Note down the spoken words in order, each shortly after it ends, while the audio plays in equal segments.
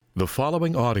The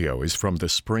following audio is from the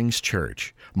Springs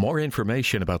Church. More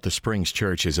information about the Springs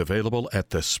Church is available at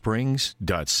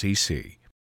thesprings.cc.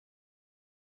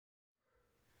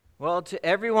 Well, to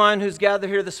everyone who's gathered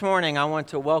here this morning, I want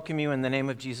to welcome you in the name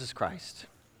of Jesus Christ.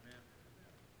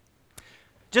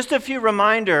 Just a few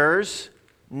reminders.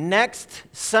 Next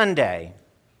Sunday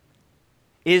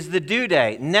is the due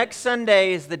date. Next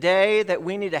Sunday is the day that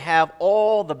we need to have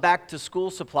all the back-to-school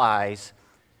supplies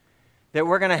that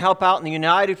we're going to help out in the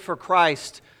United for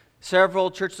Christ.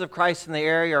 Several churches of Christ in the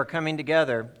area are coming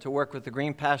together to work with the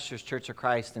Green Pastures Church of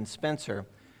Christ in Spencer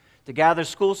to gather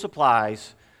school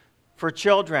supplies for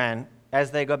children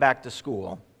as they go back to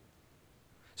school.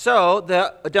 So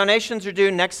the donations are due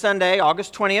next Sunday,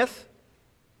 August 20th.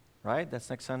 Right? That's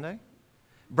next Sunday.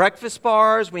 Breakfast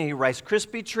bars, we need Rice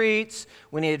Krispie treats,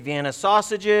 we need Vienna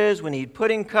sausages, we need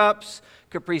pudding cups,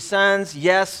 Capri Suns.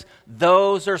 Yes,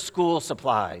 those are school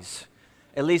supplies.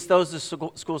 At least those are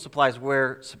school supplies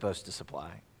we're supposed to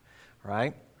supply,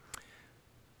 right?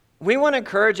 We want to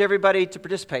encourage everybody to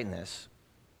participate in this.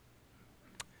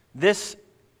 This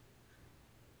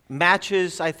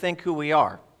matches, I think, who we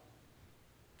are.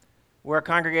 We're a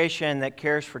congregation that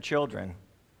cares for children.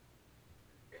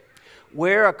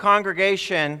 We're a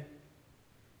congregation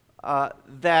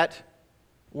that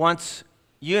wants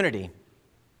unity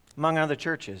among other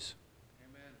churches.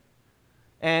 Amen.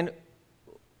 And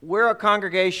we're a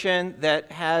congregation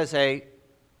that has a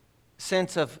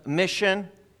sense of mission,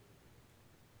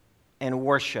 and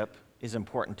worship is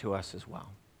important to us as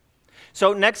well.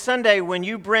 So next Sunday, when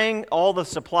you bring all the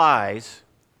supplies,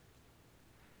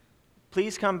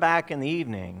 please come back in the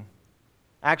evening.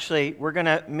 Actually, we're going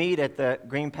to meet at the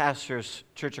Green Pastures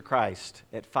Church of Christ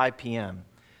at 5 p.m.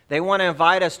 They want to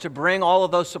invite us to bring all of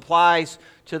those supplies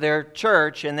to their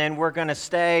church, and then we're going to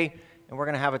stay and we're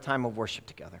going to have a time of worship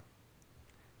together.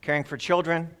 Caring for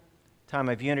children, time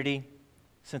of unity,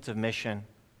 sense of mission,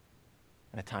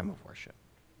 and a time of worship.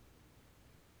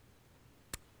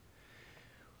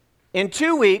 In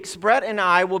 2 weeks, Brett and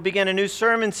I will begin a new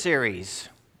sermon series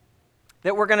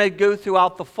that we're going to go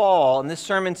throughout the fall. And this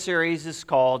sermon series is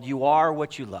called You Are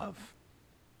What You Love.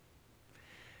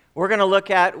 We're going to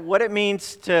look at what it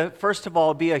means to, first of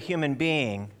all, be a human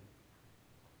being.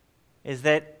 Is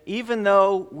that even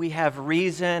though we have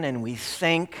reason and we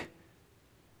think,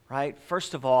 right?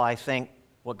 First of all, I think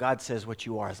what God says what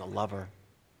you are is a lover.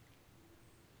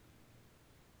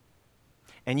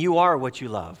 And you are what you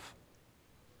love.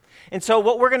 And so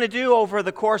what we're going to do over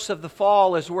the course of the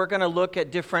fall is we're going to look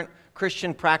at different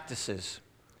Christian practices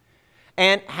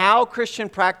and how Christian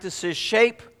practices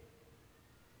shape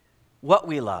what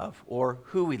we love or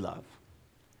who we love.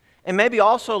 And maybe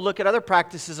also look at other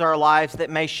practices in our lives that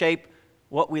may shape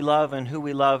what we love and who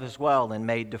we love as well and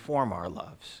may deform our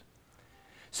loves.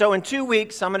 So in 2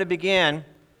 weeks, I'm going to begin,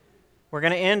 we're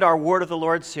going to end our Word of the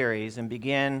Lord series and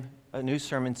begin a new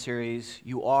sermon series,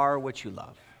 You Are What You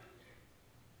Love.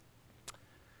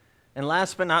 And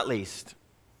last but not least,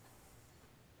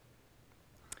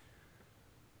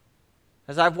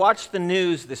 as I've watched the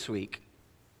news this week,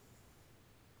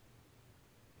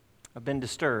 I've been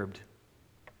disturbed.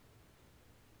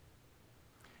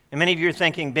 And many of you are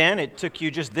thinking, Ben, it took you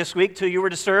just this week till you were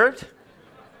disturbed?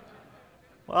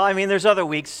 Well, I mean, there's other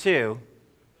weeks too.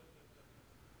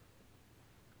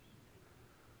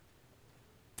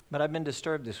 But I've been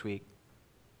disturbed this week.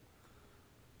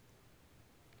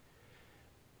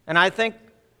 And I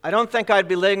don't think I'd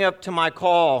be living up to my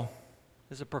call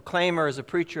as a proclaimer, as a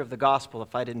preacher of the gospel,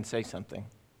 if I didn't say something.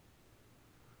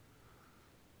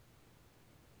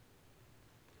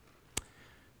 The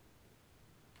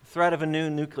threat of a new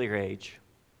nuclear age.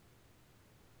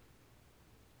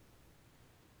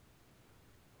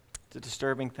 It's a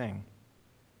disturbing thing.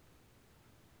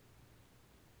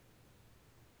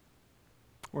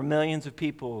 Where millions of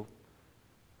people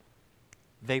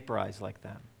vaporize like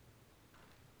that.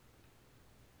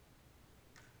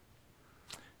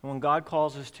 And when God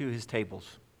calls us to His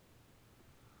tables,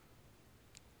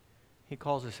 He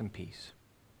calls us in peace.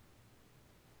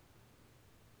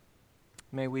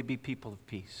 May we be people of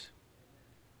peace.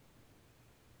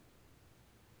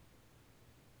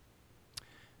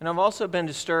 And I've also been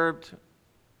disturbed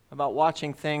about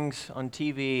watching things on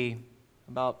TV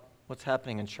about what's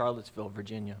happening in Charlottesville,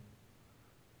 Virginia.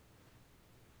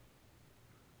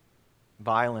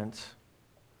 Violence,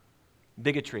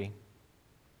 bigotry,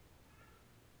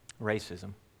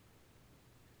 racism.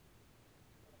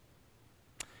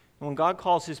 And when God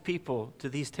calls His people to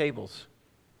these tables,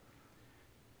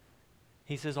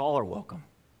 He says all are welcome.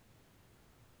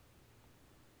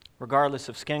 Regardless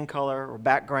of skin color or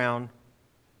background,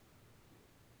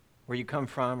 where you come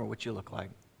from or what you look like.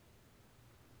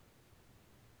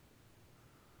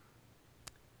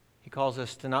 calls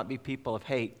us to not be people of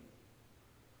hate,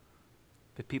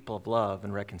 but people of love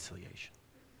and reconciliation.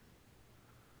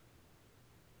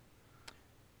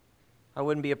 I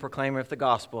wouldn't be a proclaimer of the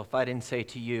gospel if I didn't say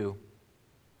to you,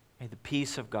 may the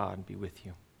peace of God be with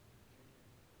you.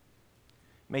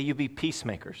 May you be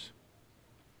peacemakers.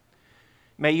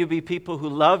 May you be people who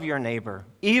love your neighbor,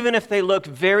 even if they look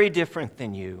very different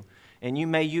than you. And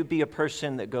may you be a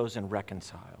person that goes and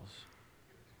reconciles.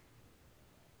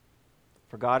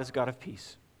 For God is a God of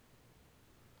peace.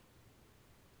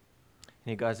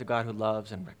 And God is a God who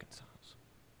loves and reconciles.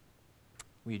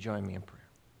 Will you join me in prayer?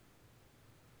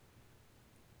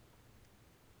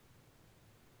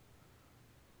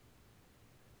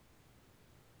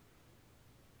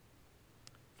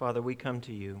 Father, we come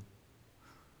to you.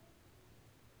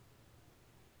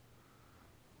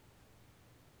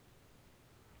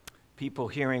 People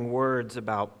hearing words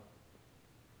about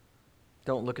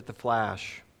don't look at the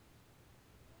flash.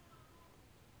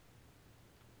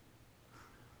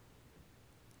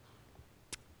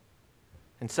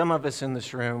 And some of us in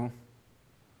this room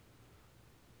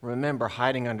remember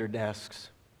hiding under desks,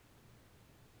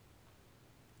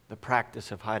 the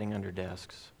practice of hiding under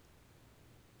desks.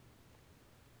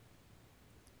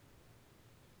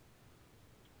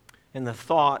 And the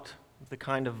thought of the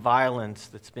kind of violence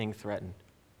that's being threatened.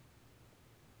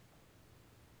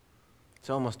 It's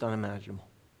almost unimaginable.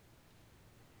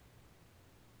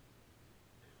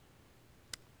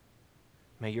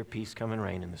 May your peace come and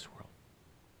reign in this world.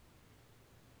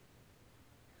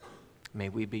 May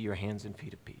we be your hands and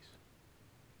feet of peace.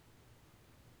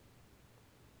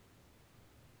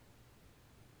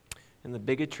 And the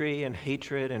bigotry and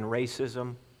hatred and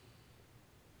racism,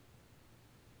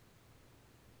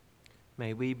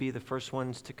 may we be the first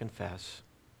ones to confess.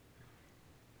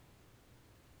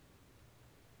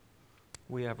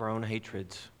 We have our own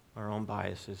hatreds, our own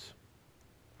biases,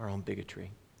 our own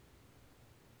bigotry.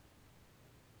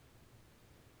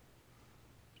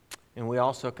 And we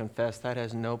also confess that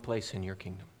has no place in your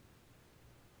kingdom.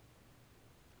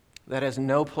 That has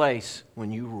no place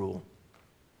when you rule.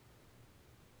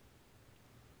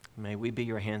 May we be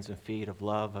your hands and feet of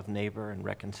love, of neighbor, and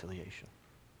reconciliation.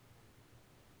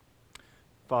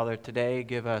 Father, today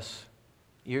give us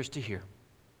ears to hear,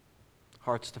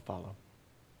 hearts to follow.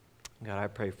 God, I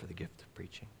pray for the gift of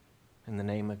preaching. In the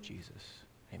name of Jesus,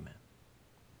 amen.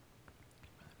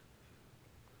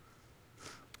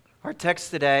 Our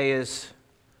text today is,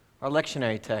 our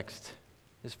lectionary text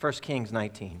is 1 Kings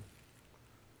 19.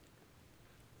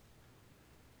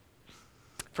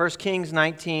 1 Kings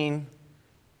 19,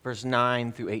 verse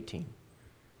 9 through 18.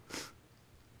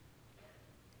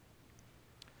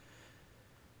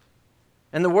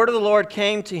 And the word of the Lord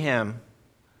came to him,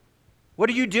 "What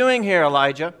are you doing here,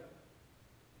 Elijah?"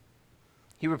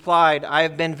 He replied, "I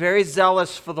have been very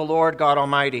zealous for the Lord God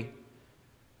Almighty.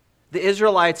 The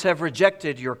Israelites have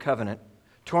rejected your covenant,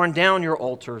 torn down your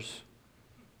altars,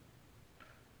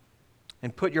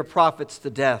 and put your prophets to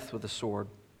death with a sword.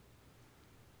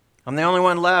 I'm the only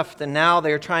one left, and now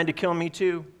they are trying to kill me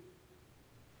too."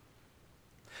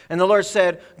 And the Lord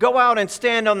said, "Go out and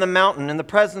stand on the mountain in the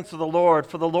presence of the Lord,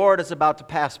 for the Lord is about to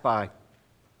pass by."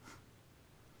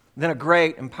 Then a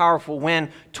great and powerful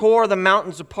wind tore the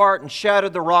mountains apart and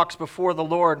shattered the rocks before the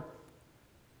Lord.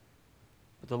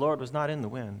 But the Lord was not in the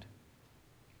wind.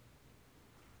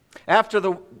 After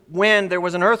the wind, there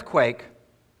was an earthquake,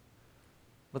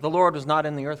 but the Lord was not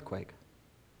in the earthquake.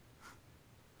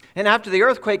 And after the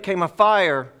earthquake came a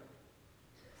fire,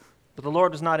 but the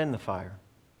Lord was not in the fire.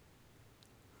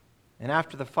 And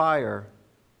after the fire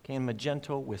came a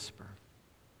gentle whisper.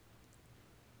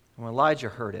 And when Elijah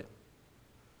heard it,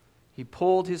 he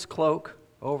pulled his cloak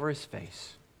over his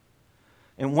face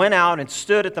and went out and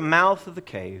stood at the mouth of the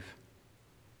cave.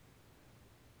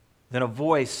 Then a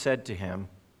voice said to him,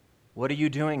 "What are you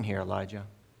doing here, Elijah?"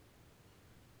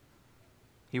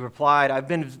 He replied, "I've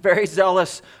been very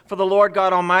zealous for the Lord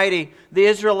God Almighty. The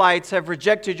Israelites have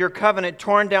rejected your covenant,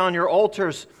 torn down your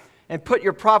altars, and put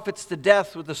your prophets to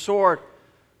death with the sword.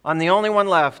 I'm the only one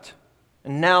left,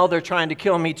 and now they're trying to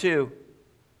kill me too."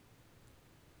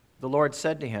 The Lord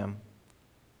said to him,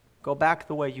 "Go back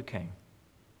the way you came,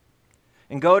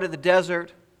 and go to the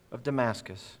desert of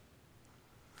Damascus.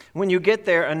 When you get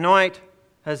there, anoint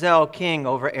Hazael king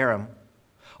over Aram.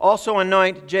 Also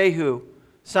anoint Jehu,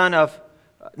 son of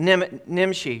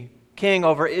Nimshi, king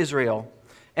over Israel,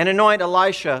 and anoint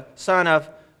Elisha, son of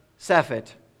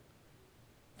Shaphat,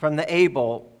 from the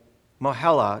Abel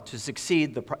Mohelah, to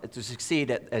succeed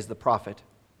as the prophet.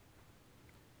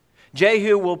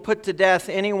 Jehu will put to death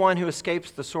anyone who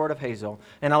escapes the sword of Hazael,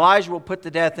 and Elijah will put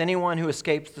to death anyone who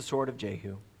escapes the sword of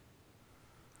Jehu.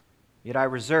 Yet I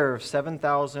reserve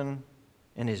 7,000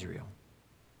 in Israel,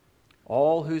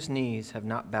 all whose knees have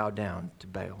not bowed down to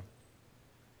Baal,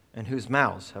 and whose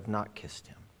mouths have not kissed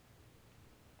him.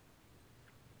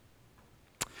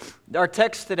 Our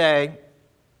text today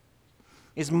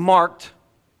is marked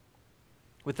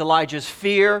with Elijah's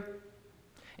fear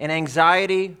and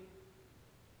anxiety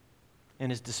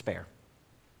and his despair.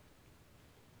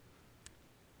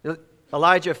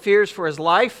 Elijah fears for his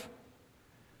life.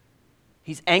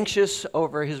 He's anxious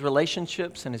over his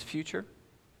relationships and his future.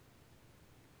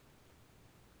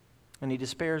 And he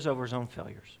despairs over his own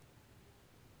failures.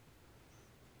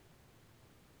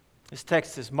 This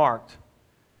text is marked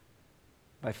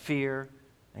by fear,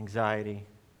 anxiety,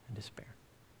 and despair.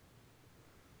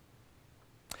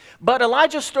 But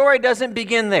Elijah's story doesn't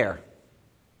begin there.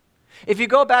 If you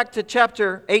go back to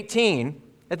chapter 18,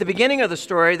 at the beginning of the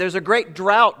story, there's a great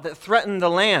drought that threatened the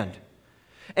land.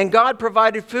 And God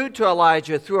provided food to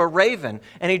Elijah through a raven,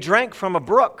 and he drank from a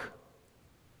brook.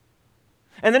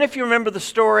 And then if you remember the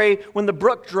story, when the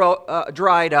brook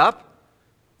dried up,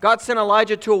 God sent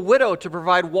Elijah to a widow to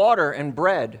provide water and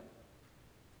bread.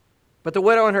 But the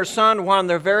widow and her son were on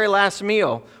their very last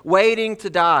meal, waiting to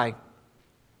die.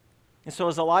 And so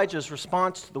as Elijah's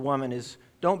response to the woman is,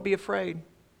 "Don't be afraid."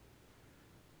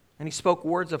 And he spoke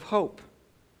words of hope.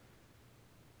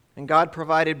 And God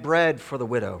provided bread for the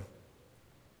widow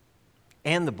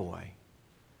and the boy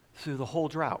through the whole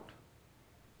drought.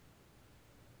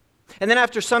 And then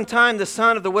after some time, the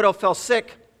son of the widow fell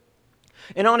sick.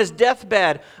 And on his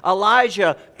deathbed,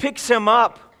 Elijah picks him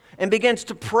up and begins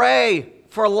to pray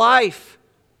for life.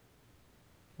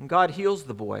 And God heals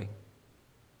the boy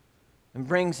and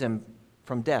brings him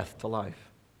from death to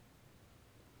life.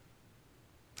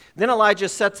 Then Elijah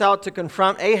sets out to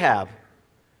confront Ahab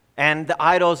and the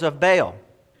idols of Baal.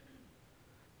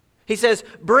 He says,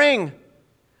 bring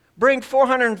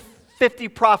 450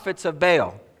 prophets of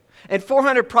Baal and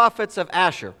 400 prophets of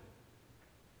Asher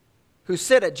who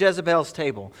sit at Jezebel's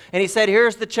table. And he said,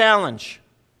 here's the challenge.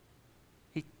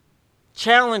 He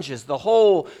challenges the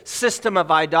whole system of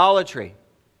idolatry.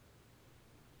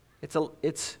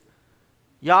 It's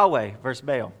Yahweh versus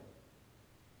Baal.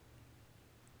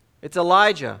 It's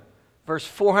Elijah versus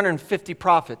 450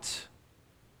 prophets.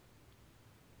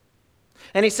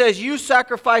 And he says, you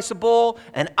sacrifice a bull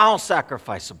and I'll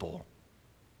sacrifice a bull.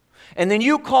 And then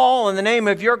you call in the name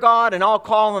of your God and I'll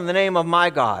call in the name of my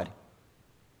God.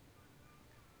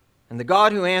 And the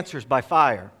God who answers by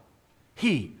fire,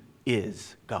 he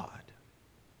is God.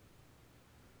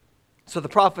 So the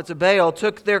prophets of Baal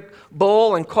took their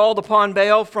bull and called upon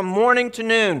Baal from morning to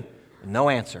noon. No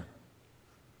answer.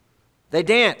 They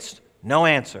danced. No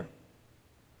answer.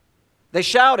 They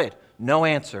shouted. No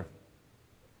answer.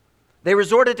 They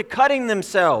resorted to cutting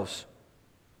themselves.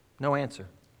 No answer.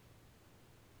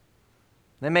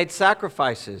 They made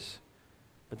sacrifices,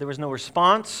 but there was no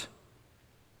response.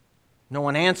 No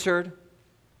one answered.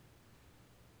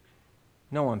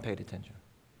 No one paid attention.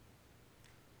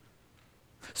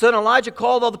 So then Elijah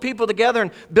called all the people together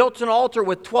and built an altar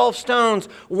with 12 stones,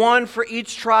 one for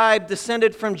each tribe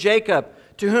descended from Jacob,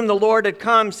 to whom the Lord had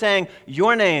come, saying,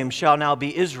 your name shall now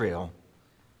be Israel.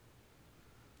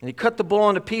 And he cut the bull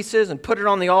into pieces and put it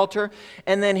on the altar,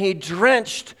 and then he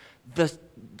drenched the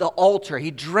altar. He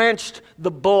drenched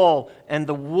the bull and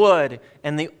the wood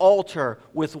and the altar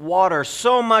with water,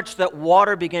 so much that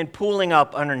water began pooling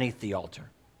up underneath the altar.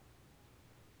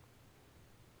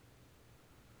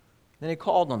 Then he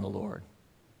called on the Lord.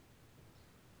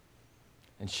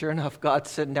 And sure enough, God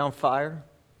sent down fire.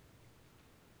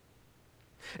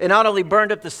 It not only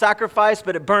burned up the sacrifice,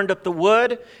 but it burned up the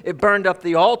wood. It burned up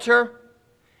the altar.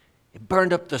 It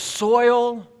burned up the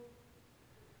soil.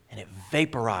 And it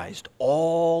vaporized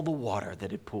all the water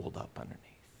that had pooled up underneath.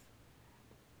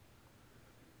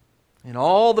 And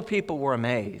all the people were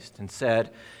amazed and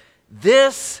said,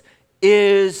 this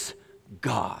is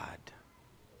God.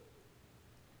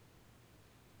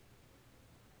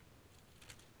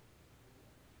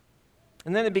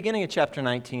 And then at the beginning of chapter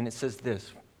 19, it says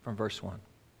this from verse 1.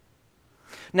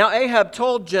 Now Ahab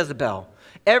told Jezebel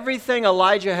everything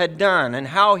Elijah had done and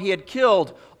how he had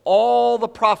killed all the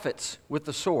prophets with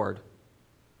the sword.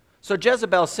 So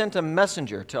Jezebel sent a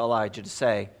messenger to Elijah to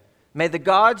say, may the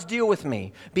gods deal with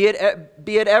me, be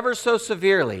it ever so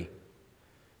severely,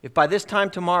 if by this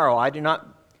time tomorrow I do not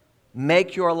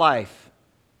make your life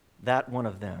that one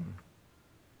of them.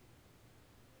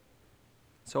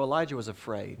 So Elijah was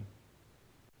afraid.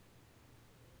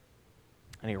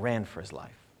 And he ran for his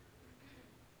life.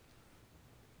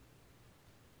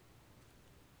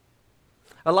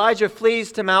 Elijah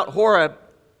flees to Mount Horeb,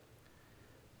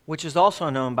 which is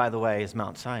also known, by the way, as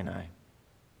Mount Sinai.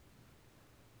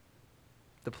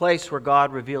 the place where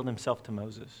God revealed himself to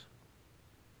Moses.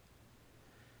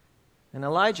 And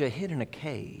Elijah hid in a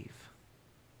cave,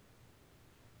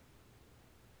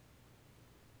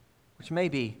 which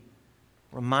maybe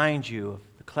reminds you of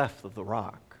the cleft of the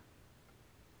rock.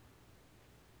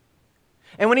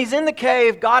 And when he's in the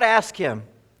cave, God asks him,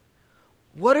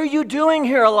 "What are you doing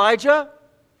here, Elijah?"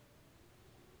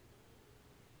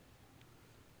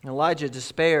 And Elijah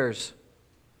despairs.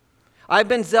 "I've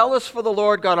been zealous for the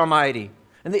Lord God Almighty,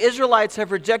 and the Israelites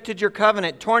have rejected your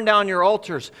covenant, torn down your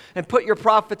altars, and put your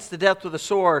prophets to death with a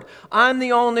sword. I'm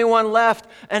the only one left,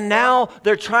 and now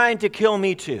they're trying to kill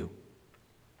me too."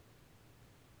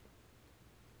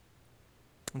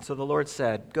 And so the Lord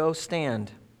said, "Go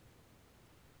stand.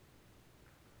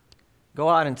 Go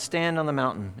out and stand on the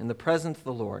mountain in the presence of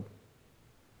the Lord,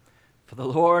 for the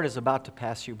Lord is about to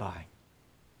pass you by."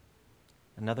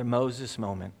 Another Moses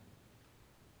moment.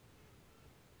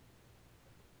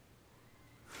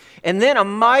 And then a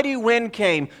mighty wind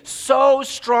came, so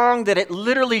strong that it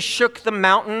literally shook the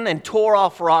mountain and tore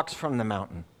off rocks from the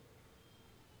mountain.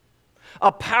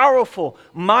 A powerful,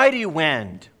 mighty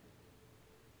wind.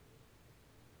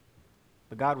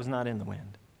 But God was not in the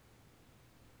wind.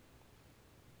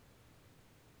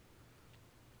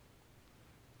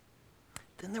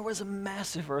 Then there was a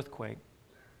massive earthquake.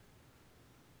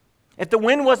 If the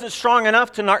wind wasn't strong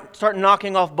enough to start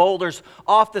knocking off boulders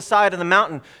off the side of the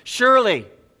mountain, surely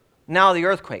now the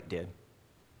earthquake did.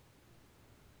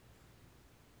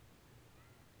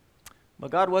 But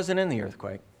God wasn't in the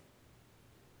earthquake.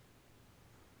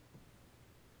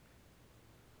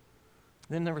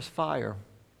 Then there was fire.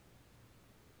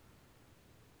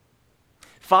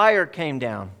 Fire came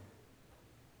down.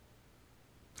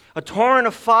 A torrent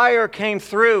of fire came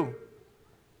through.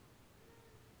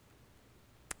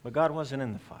 But God wasn't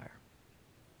in the fire.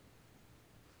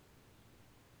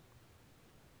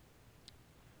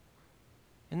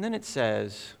 And then it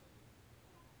says,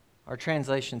 our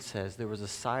translation says, there was a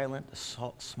silent,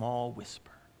 small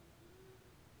whisper.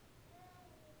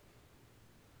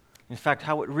 In fact,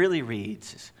 how it really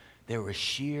reads is, there was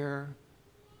sheer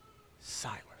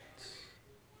silence.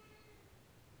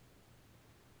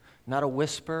 Not a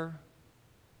whisper,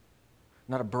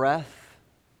 not a breath,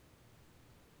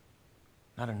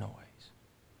 not a noise.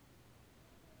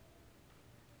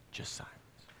 Just silence.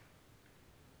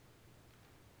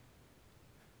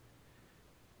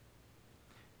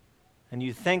 And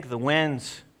you'd think the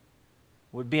winds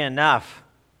would be enough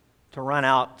to run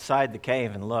outside the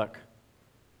cave and look.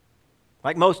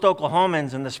 Like most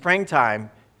Oklahomans in the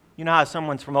springtime, you know how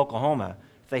someone's from Oklahoma,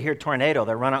 if they hear tornado,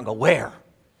 they run out and go, "Where?"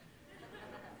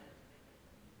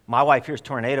 My wife hears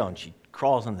tornado and she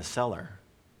crawls in the cellar.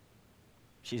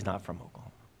 She's not from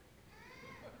Oklahoma.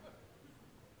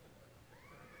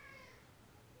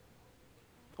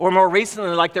 Or more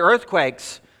recently, like the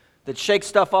earthquakes that shake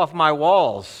stuff off my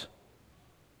walls.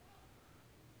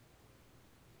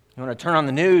 You want to turn on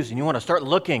the news and you want to start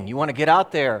looking. You want to get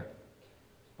out there.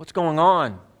 What's going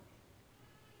on?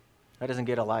 That doesn't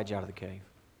get Elijah out of the cave.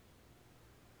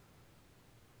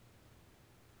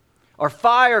 Or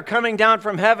fire coming down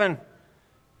from heaven.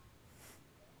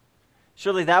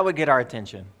 Surely that would get our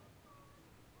attention.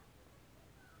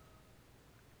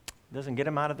 Doesn't get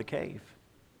him out of the cave.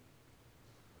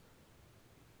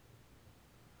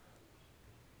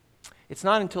 It's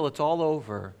not until it's all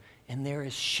over and there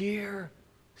is sheer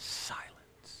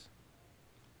silence.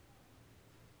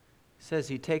 It says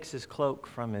he takes his cloak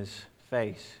from his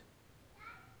face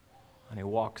and he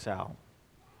walks out.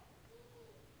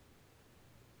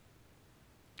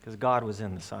 Because God was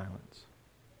in the silence.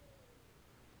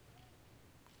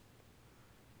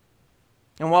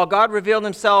 And while God revealed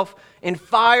himself in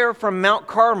fire from Mount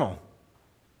Carmel,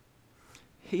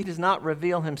 he does not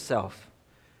reveal himself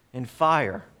in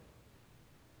fire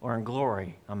or in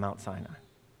glory on Mount Sinai.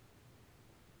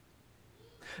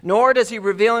 Nor does he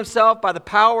reveal himself by the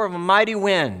power of a mighty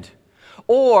wind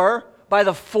or by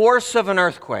the force of an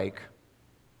earthquake.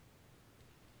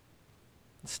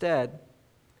 Instead,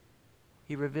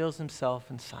 he reveals himself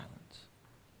in silence.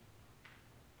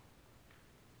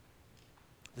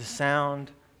 The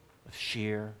sound of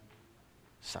sheer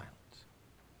silence.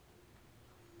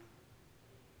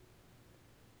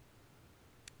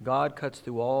 God cuts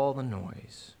through all the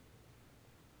noise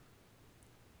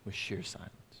with sheer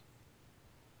silence.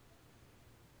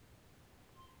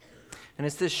 And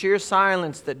it's this sheer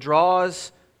silence that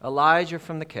draws Elijah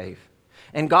from the cave.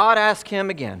 And God asks him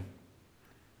again,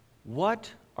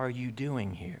 "What are you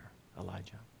doing here,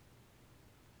 Elijah?"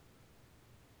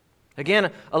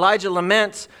 Again, Elijah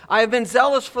laments, "I have been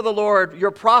zealous for the Lord,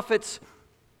 your prophets,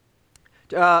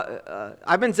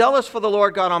 I've been zealous for the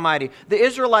Lord God Almighty. The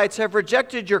Israelites have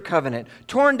rejected your covenant,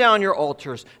 torn down your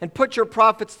altars, and put your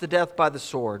prophets to death by the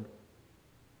sword.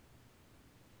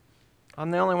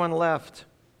 I'm the only one left.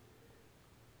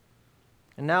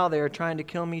 And now they are trying to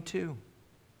kill me too.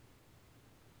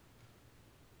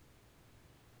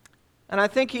 And I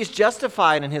think he's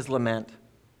justified in his lament.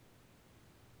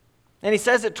 And he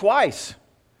says it twice.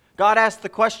 God asked the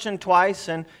question twice,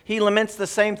 and he laments the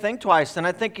same thing twice. And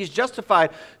I think he's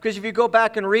justified, because if you go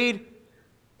back and read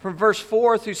from verse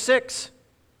 4 through 6,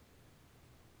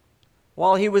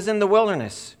 while he was in the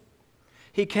wilderness,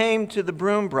 he came to the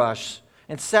broom brush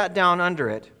and sat down under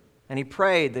it, and he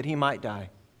prayed that he might die.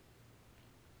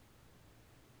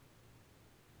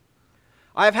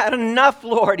 I have had enough,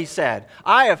 Lord, he said.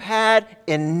 I have had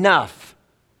enough.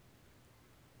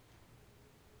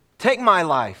 Take my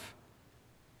life.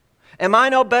 Am I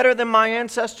no better than my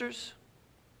ancestors?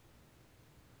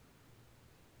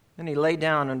 Then he lay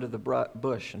down under the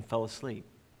bush and fell asleep.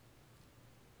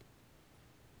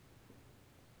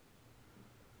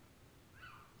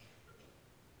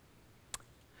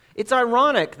 It's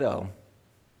ironic, though,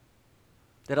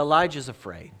 that Elijah's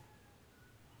afraid.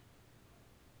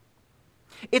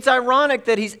 It's ironic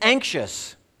that he's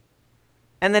anxious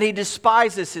and that he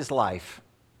despises his life.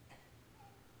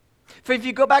 For if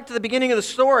you go back to the beginning of the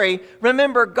story,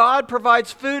 remember, God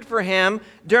provides food for him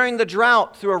during the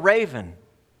drought through a raven.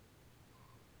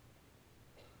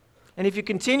 And if you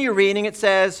continue reading, it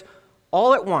says,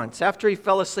 all at once, after he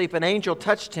fell asleep, an angel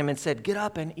touched him and said, "Get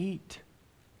up and eat."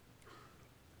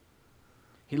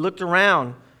 He looked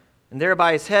around, and there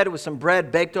by his head was some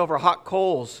bread baked over hot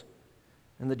coals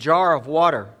and the jar of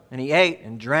water, and he ate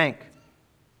and drank.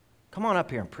 Come on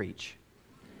up here and preach.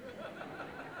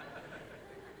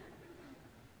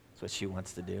 That's what she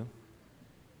wants to do.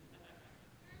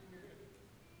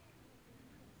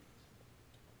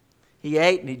 He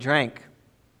ate and he drank.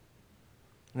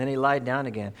 And then he lied down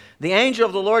again. The angel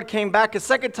of the Lord came back a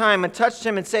second time and touched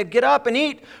him and said, "Get up and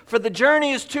eat, for the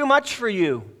journey is too much for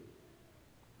you."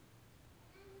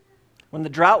 When the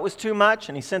drought was too much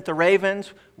and he sent the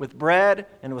ravens with bread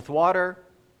and with water,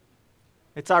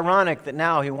 it's ironic that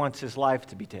now he wants his life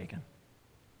to be taken.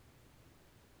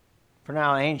 For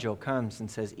now an angel comes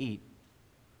and says, "Eat.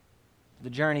 The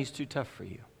journey's too tough for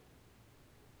you."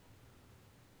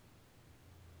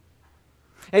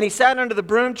 And he sat under the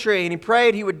broom tree and he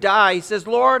prayed he would die. He says,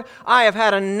 "Lord, I have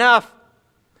had enough."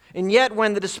 And yet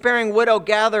when the despairing widow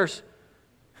gathers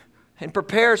and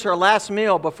prepares her last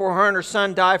meal before her and her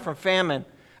son die from famine,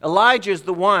 Elijah is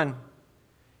the one.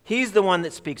 He's the one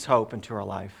that speaks hope into her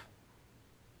life.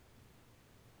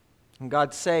 And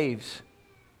God saves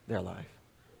their life.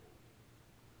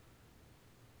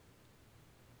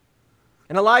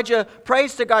 And Elijah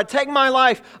prays to God, "Take my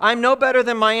life. I'm no better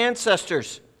than my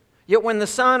ancestors." Yet when the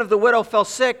son of the widow fell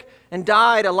sick and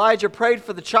died, Elijah prayed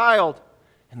for the child,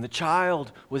 and the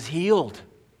child was healed.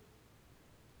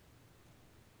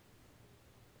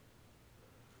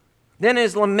 Then in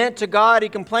his lament to God, he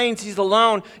complains he's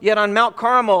alone. Yet on Mount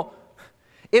Carmel,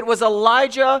 it was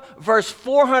Elijah versus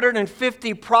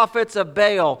 450 prophets of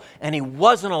Baal, and he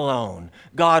wasn't alone.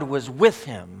 God was with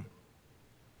him.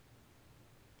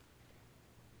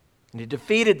 And he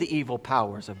defeated the evil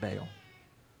powers of Baal.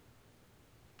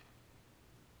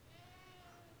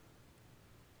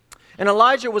 And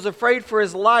Elijah was afraid for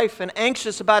his life and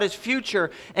anxious about his future,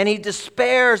 and he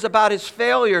despairs about his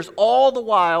failures. All the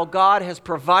while, God has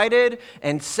provided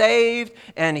and saved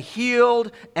and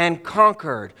healed and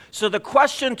conquered. So the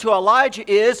question to Elijah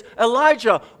is,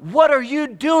 "Elijah, what are you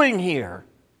doing here?"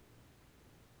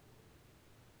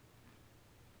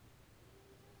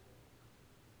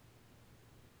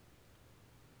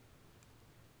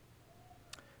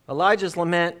 Elijah's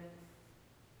lament,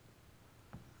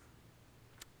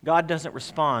 God doesn't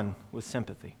respond with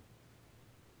sympathy.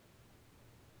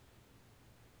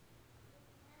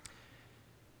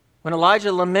 When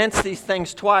Elijah laments these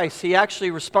things twice, he actually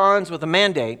responds with a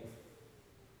mandate.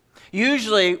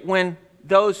 Usually when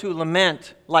those who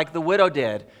lament, like the widow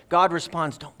did, God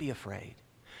responds, "Don't be afraid."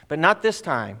 But not this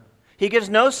time. He gives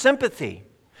no sympathy.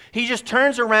 He just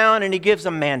turns around and he gives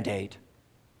a mandate.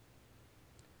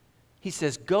 He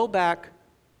says, "Go back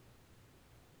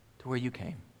to where you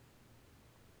came.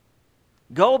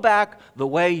 Go back the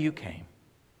way you came.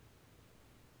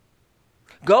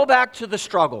 Go back to the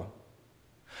struggle.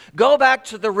 Go back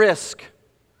to the risk.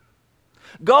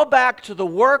 Go back to the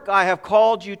work I have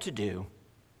called you to do."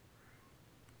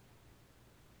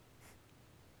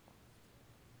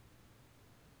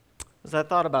 As I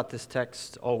thought about this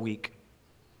text all week,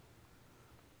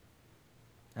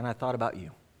 and I thought about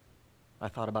you, I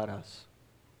thought about us,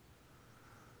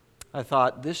 I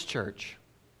thought this church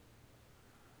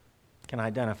can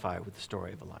identify with the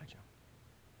story of Elijah.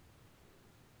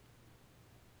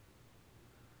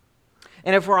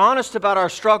 And if we're honest about our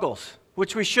struggles,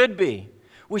 which we should be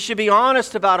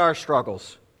honest about our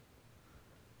struggles.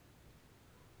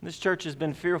 This church has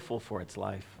been fearful for its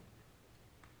life.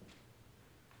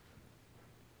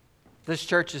 This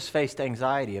church has faced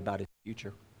anxiety about its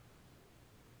future.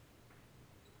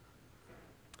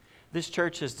 This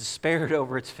church has despaired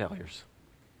over its failures.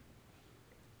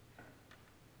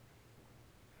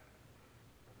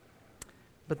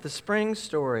 But the spring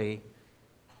story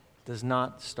does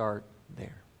not start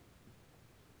there.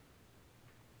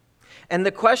 And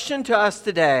the question to us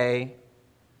today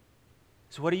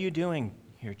is, what are you doing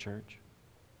here, church?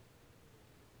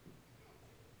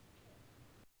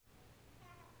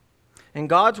 And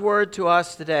God's word to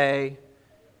us today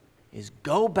is,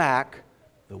 go back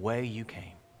the way you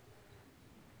came.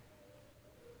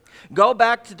 Go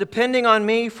back to depending on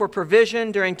me for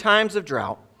provision during times of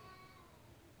drought.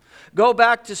 Go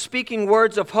back to speaking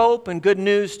words of hope and good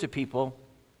news to people.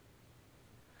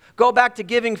 Go back to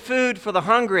giving food for the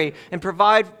hungry and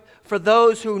provide for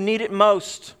those who need it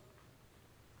most.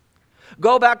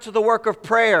 Go back to the work of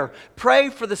prayer. Pray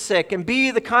for the sick and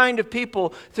be the kind of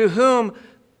people through whom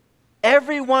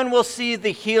everyone will see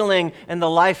the healing and the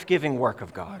life-giving work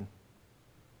of God.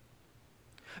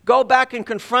 Go back and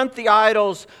confront the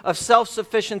idols of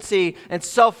self-sufficiency and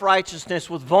self-righteousness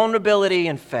with vulnerability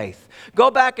and faith.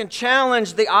 Go back and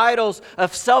challenge the idols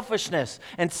of selfishness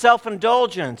and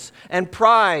self-indulgence and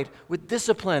pride with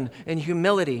discipline and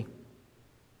humility.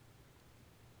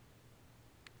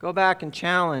 Go back and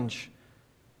challenge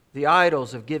the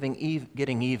idols of getting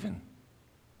even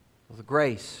with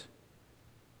grace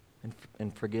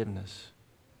and forgiveness.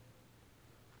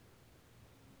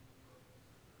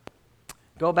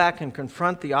 Go back and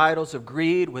confront the idols of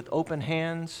greed with open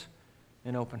hands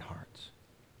and open hearts.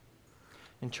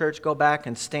 In church, go back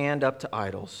and stand up to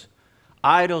idols.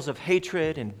 Idols of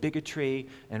hatred and bigotry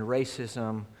and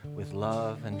racism with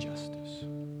love and justice.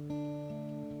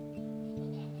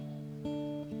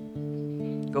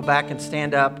 Go back and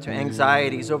stand up to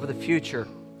anxieties over the future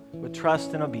with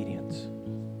trust and obedience.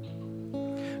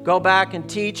 Go back and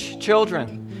teach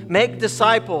children, make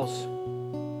disciples,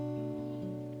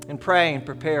 and pray and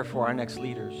prepare for our next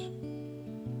leaders.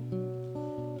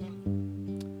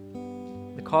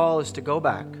 The call is to go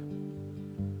back,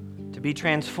 to be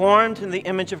transformed in the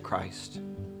image of Christ,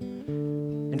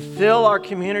 and fill our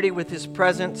community with His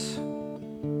presence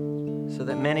so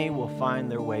that many will find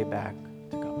their way back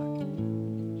to God.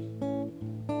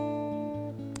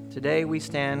 Today we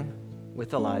stand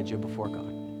with Elijah before God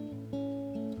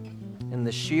in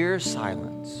the sheer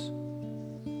silence.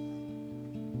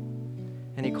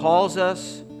 And He calls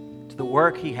us to the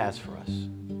work He has for us.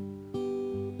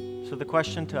 So the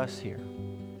question to us here,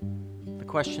 the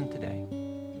question today,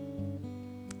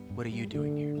 what are you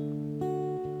doing here?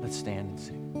 Let's stand and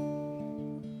sing.